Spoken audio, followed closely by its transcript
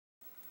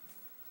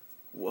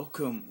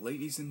Welcome,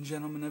 ladies and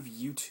gentlemen of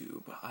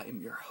YouTube. I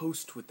am your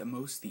host with the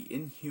most, the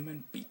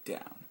Inhuman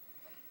Beatdown.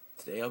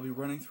 Today I'll be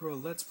running through a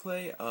Let's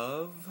Play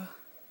of...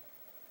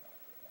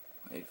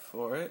 Wait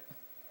for it.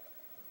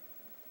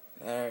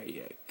 There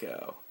you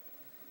go.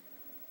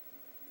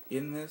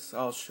 In this,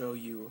 I'll show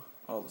you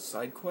all the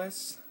side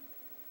quests,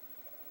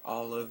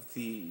 all of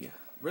the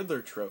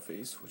Riddler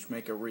trophies, which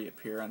make a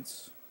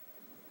reappearance.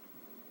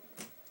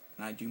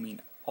 And I do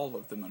mean all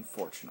of them,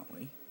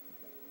 unfortunately.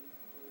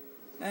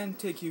 And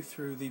take you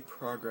through the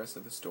progress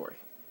of the story.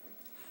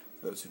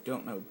 For those who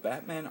don't know,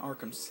 Batman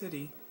Arkham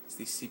City is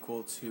the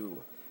sequel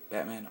to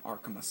Batman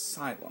Arkham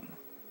Asylum.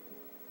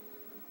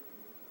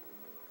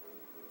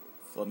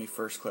 Let me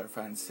first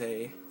clarify and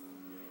say,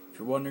 if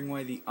you're wondering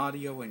why the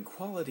audio and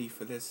quality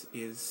for this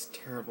is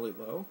terribly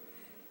low,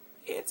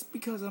 it's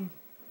because I'm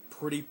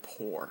pretty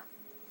poor,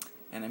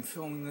 and I'm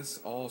filming this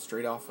all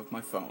straight off of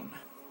my phone.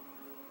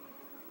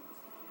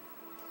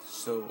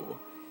 So,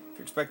 if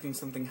you're expecting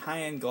something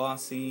high-end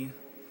glossy,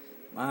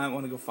 might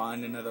want to go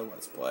find another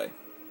Let's Play.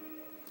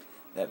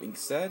 That being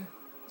said,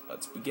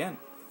 let's begin.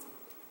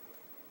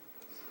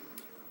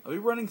 I'll be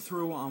running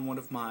through on one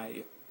of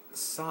my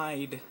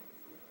side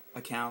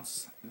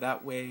accounts.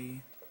 That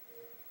way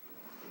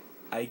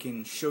I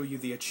can show you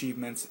the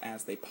achievements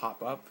as they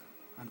pop up.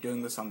 I'm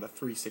doing this on the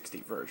 360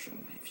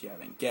 version, if you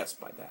haven't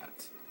guessed by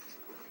that.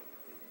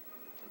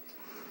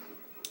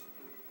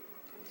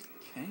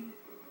 Okay.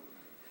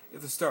 You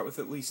have to start with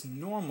at least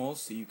normal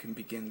so you can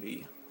begin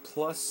the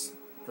plus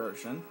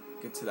version.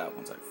 Get to that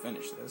once I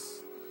finish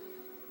this.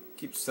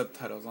 Keep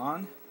subtitles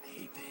on. I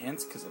hate the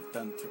hints because I've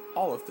done through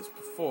all of this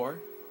before.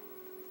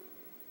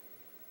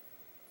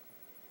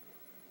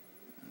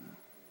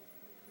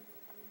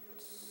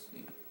 Let's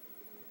see.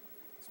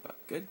 It's about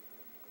good.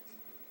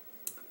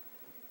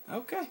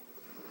 Okay.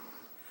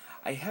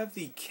 I have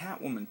the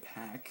Catwoman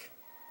pack,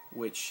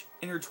 which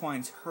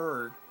intertwines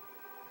her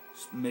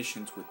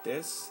missions with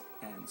this,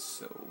 and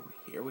so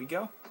here we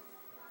go.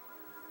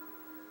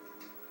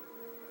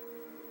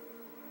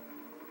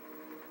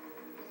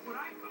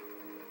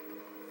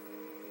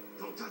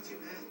 Don't touch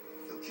it, man.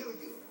 They'll kill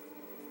you.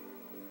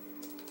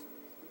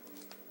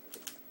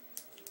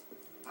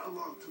 How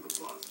long till the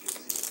boss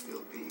gets here?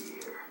 He'll be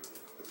here.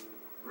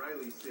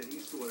 Riley said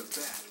he's going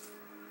back.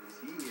 Is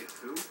he here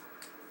too?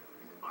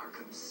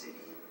 Arkham City.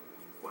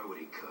 Why would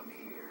he come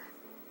here?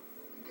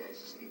 You guys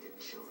just need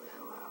to chill the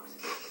hell out.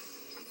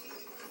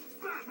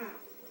 Batman!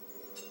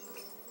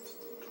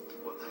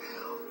 What the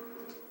hell?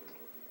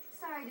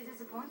 Sorry to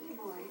disappoint you,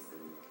 boys.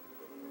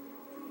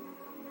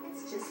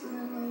 It's just little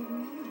old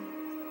me.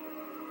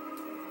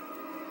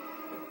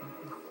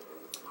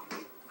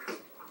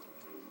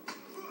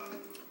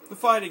 The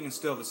fighting is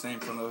still the same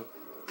from the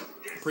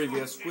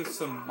previous, with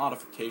some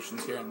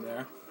modifications here and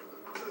there.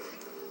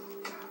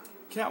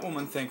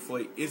 Catwoman,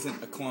 thankfully,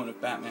 isn't a clone of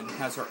Batman,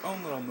 has her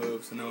own little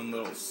moves and her own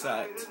little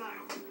set.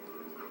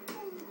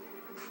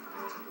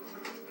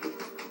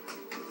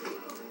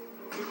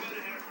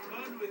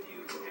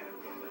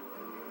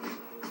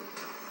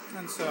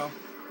 And so,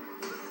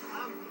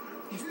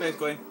 just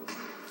basically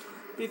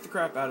beat the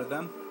crap out of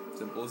them.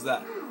 Simple as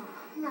that.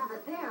 Now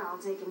that they're all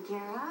taken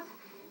care of,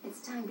 it's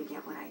time to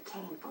get what I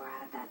came for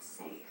out of that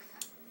safe.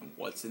 And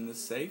what's in the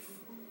safe?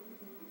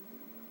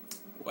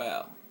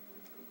 Well,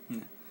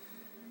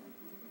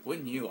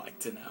 wouldn't you like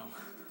to know?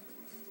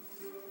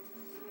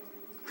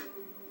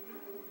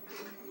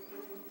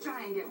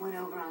 Try and get one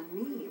over on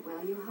me,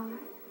 will you,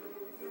 Hart?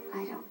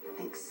 I don't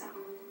think so.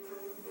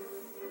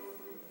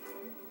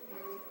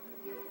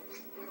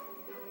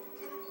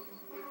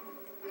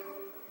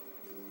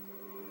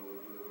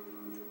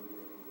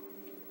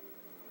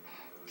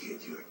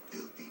 Get your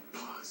filthy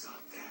paws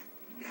off that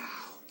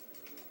now.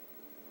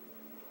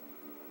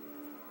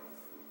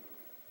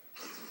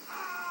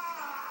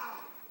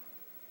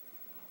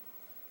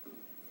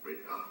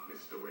 Wake up,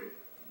 Mr. Wade.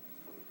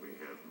 We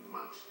have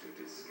much to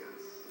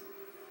discuss.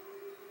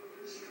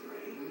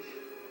 Strange.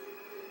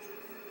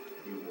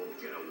 You won't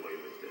get away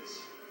with this.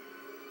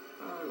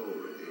 I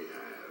already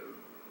have.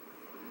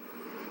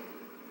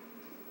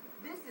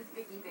 This is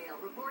Vicky Vale,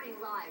 reporting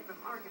live from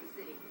Arkham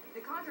City,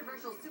 the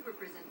controversial super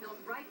prison built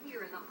right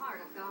here in the heart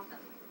of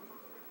Gotham.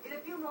 In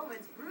a few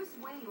moments, Bruce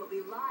Wayne will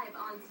be live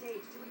on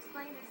stage to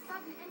explain his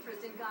sudden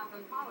interest in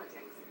Gotham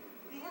politics.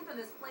 The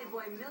infamous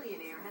Playboy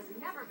millionaire has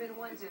never been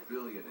one to...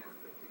 Billionaire,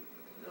 Vicky.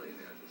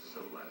 Millionaire just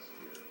so last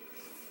year.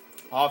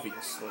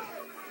 Obviously.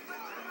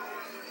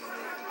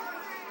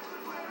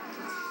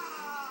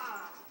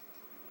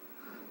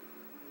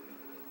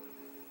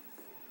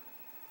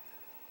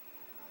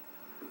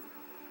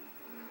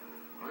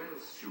 I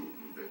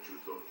assume that you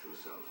thought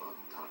yourself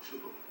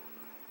untouchable.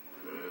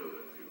 Well,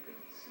 as you can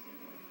see,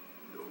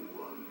 no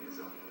one is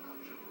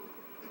untouchable.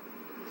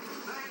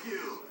 Thank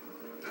you!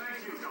 Thank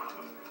you,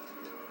 Gotham!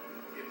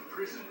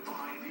 Imprisoned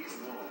behind these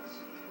walls,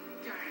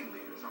 gang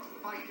leaders are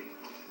fighting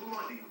a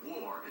bloody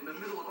war in the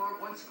middle of our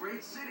once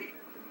great city.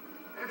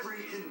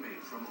 Every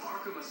inmate from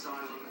Arkham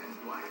Asylum and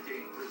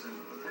Blackgate Prison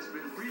has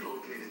been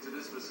relocated to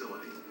this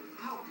facility.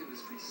 How can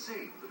this be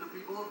safe for the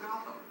people of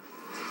Gotham?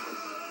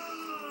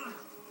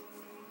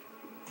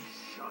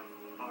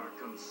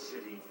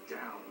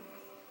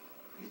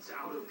 It's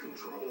out of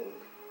control.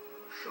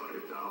 Shut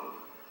it down.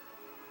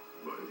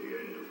 By the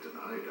end of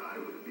tonight, I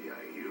will be a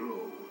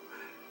hero,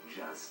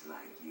 just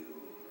like you.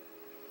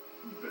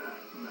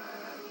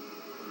 Batman.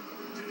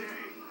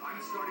 Today, I'm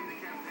starting the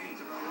campaign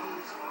to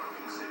close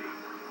Arkham City.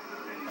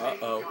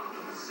 Uh-oh.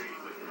 Gotham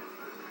safely.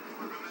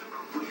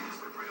 Remember, please,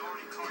 for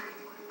priority target.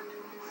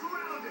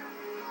 Surround him!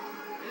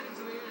 Hands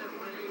in the air,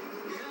 Wayne.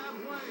 We have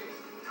Wayne.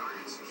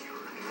 Target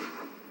secured.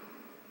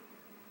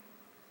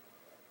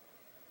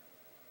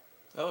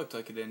 That looked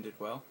like it ended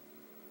well.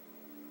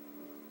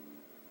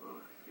 I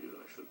feel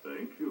I should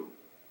thank you.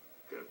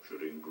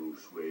 Capturing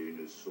Bruce Wayne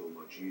is so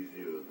much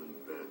easier than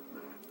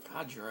Batman.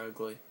 God, you're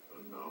ugly.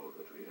 And now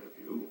that we have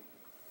you,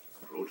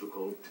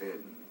 Protocol 10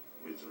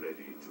 is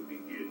ready to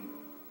begin.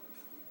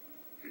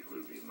 It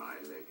will be my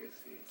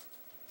legacy,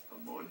 a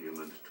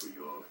monument to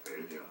your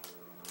failure.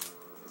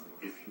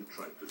 If you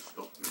try to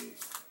stop me,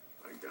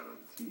 I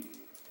guarantee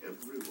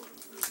everyone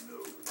will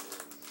know your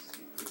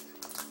secret.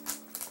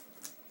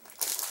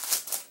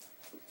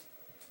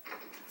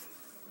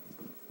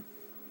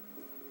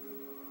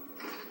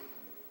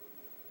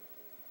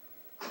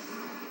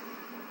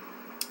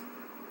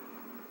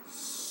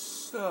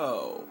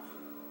 So,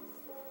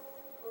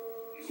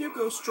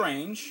 Hugo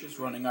Strange is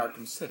running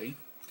Arkham City.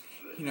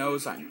 He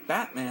knows I'm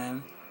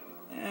Batman,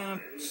 and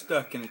I'm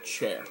stuck in a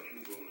chair.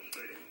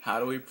 How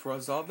do we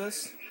resolve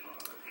this?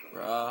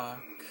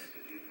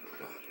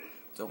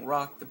 Don't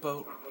rock the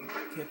boat,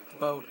 tip the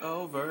boat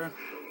over.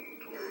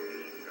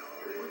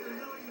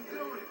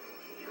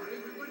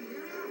 What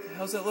the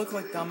hell does it look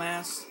like,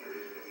 dumbass?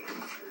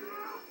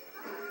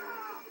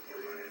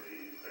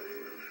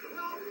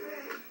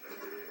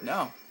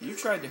 No, you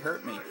tried to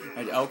hurt me.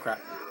 Oh crap.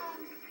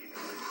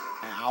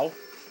 Ow.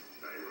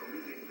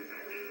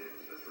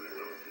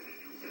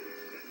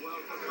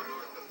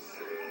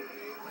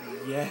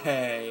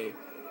 Yay.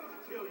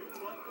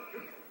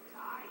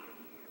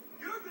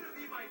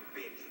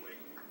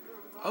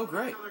 Oh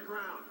great.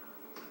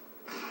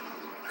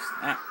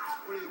 Snap.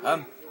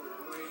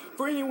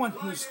 For anyone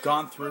who's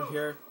gone through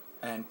here,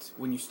 and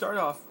when you start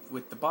off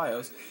with the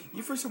bios,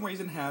 you for some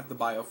reason have the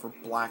bio for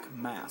Black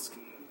Mask.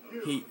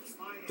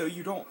 Though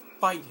you don't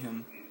fight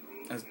him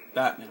as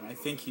Batman, I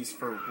think he's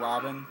for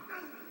Robin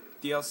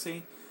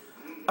DLC.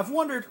 I've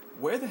wondered,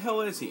 where the hell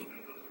is he?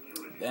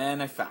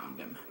 Then I found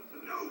him.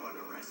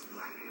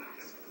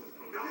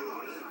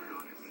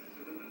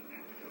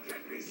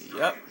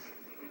 Yep.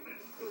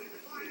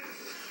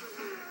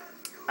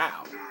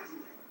 Ow.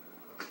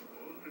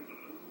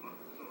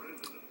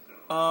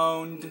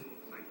 Owned.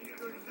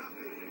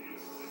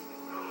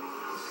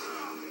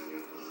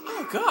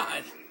 Oh,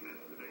 God.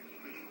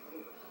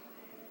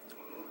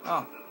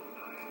 Oh.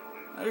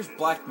 There's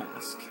Black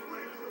Mask.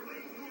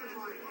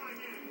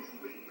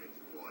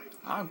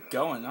 I'm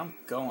going.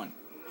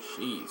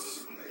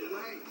 Jeez.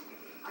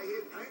 I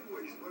hit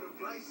penguins, put a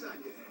price on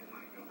you.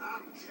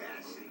 I'm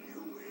cashing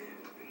you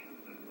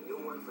in. You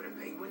work for the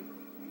penguin?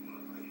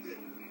 I did.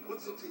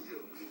 What's it to you?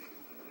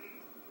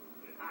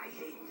 I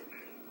hate the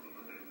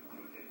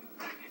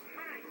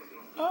penguin.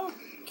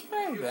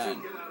 Okay, then.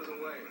 Get out of the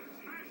way.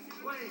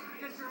 Wait,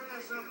 get your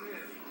ass up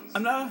here.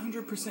 I'm not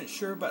 100%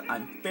 sure, but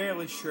I'm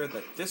fairly sure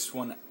that this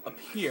one up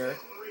here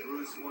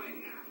Bruce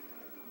Wayne,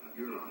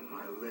 you're on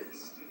my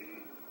list.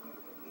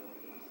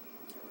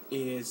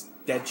 is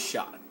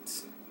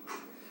Deadshot,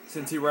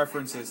 since he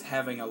references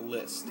having a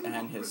list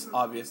and his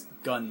obvious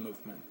gun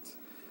movement.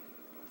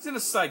 It's in a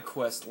side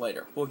quest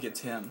later. We'll get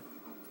to him,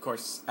 of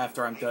course,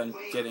 after I'm done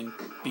getting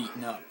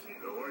beaten up.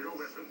 Lower your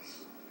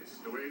weapons.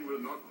 Mr. Wayne will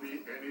not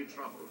be any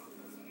trouble.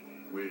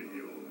 Will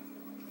you,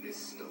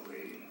 Mr.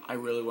 Wayne? I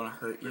really want to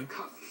hurt The you.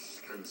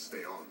 cuffs can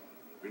stay on.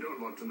 We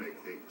don't want to make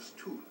things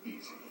too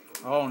easy.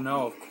 Oh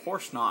no, of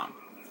course not.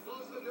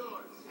 Close the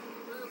doors.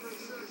 Prepare for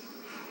insertion.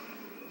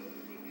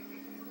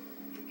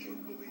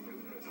 Can't believe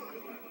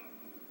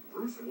it.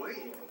 Bruce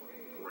Wayne?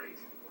 Great.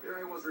 Here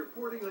I was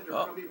reporting on your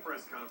Oh. crummy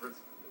press conference.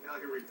 Now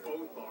here we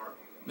both are.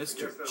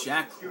 Mr. Guess that'll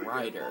Jack excuse your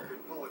Ryder. involvement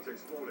in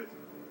politics, won't it?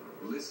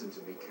 Listen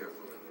to me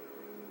carefully.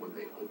 When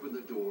they open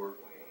the door,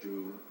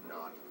 do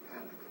not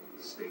panic.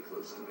 Stay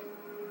close to me.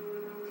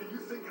 Do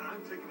you think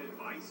I'm taking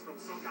advice from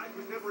some guy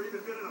who's never even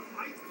been in a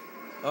fight?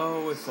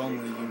 Oh, if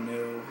only you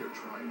knew. They're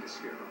trying to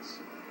scare us.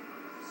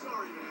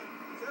 Sorry, man.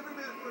 It's every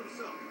man for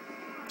himself.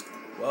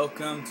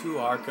 Welcome to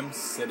Arkham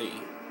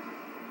City.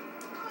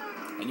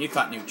 And you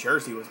thought New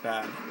Jersey was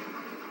bad.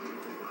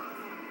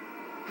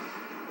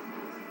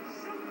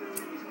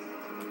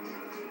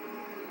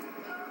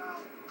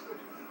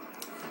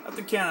 I have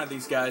to count on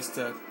these guys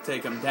to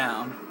take them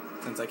down,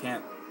 since I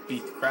can't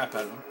beat the crap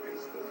out of them.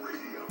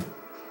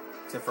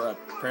 Except for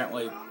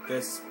apparently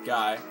this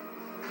guy.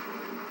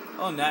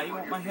 Oh, now you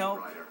want my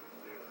help?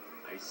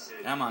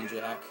 Come on,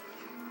 Jack.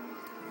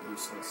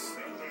 Useless.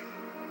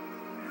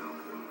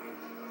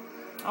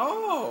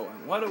 Oh,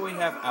 what do we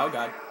have? Oh,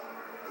 God.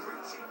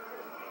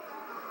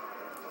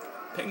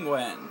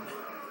 Penguin.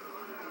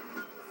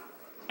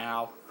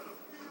 Ow.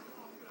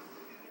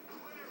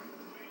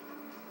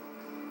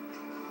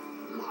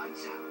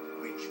 Lights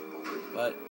out, witch boy. But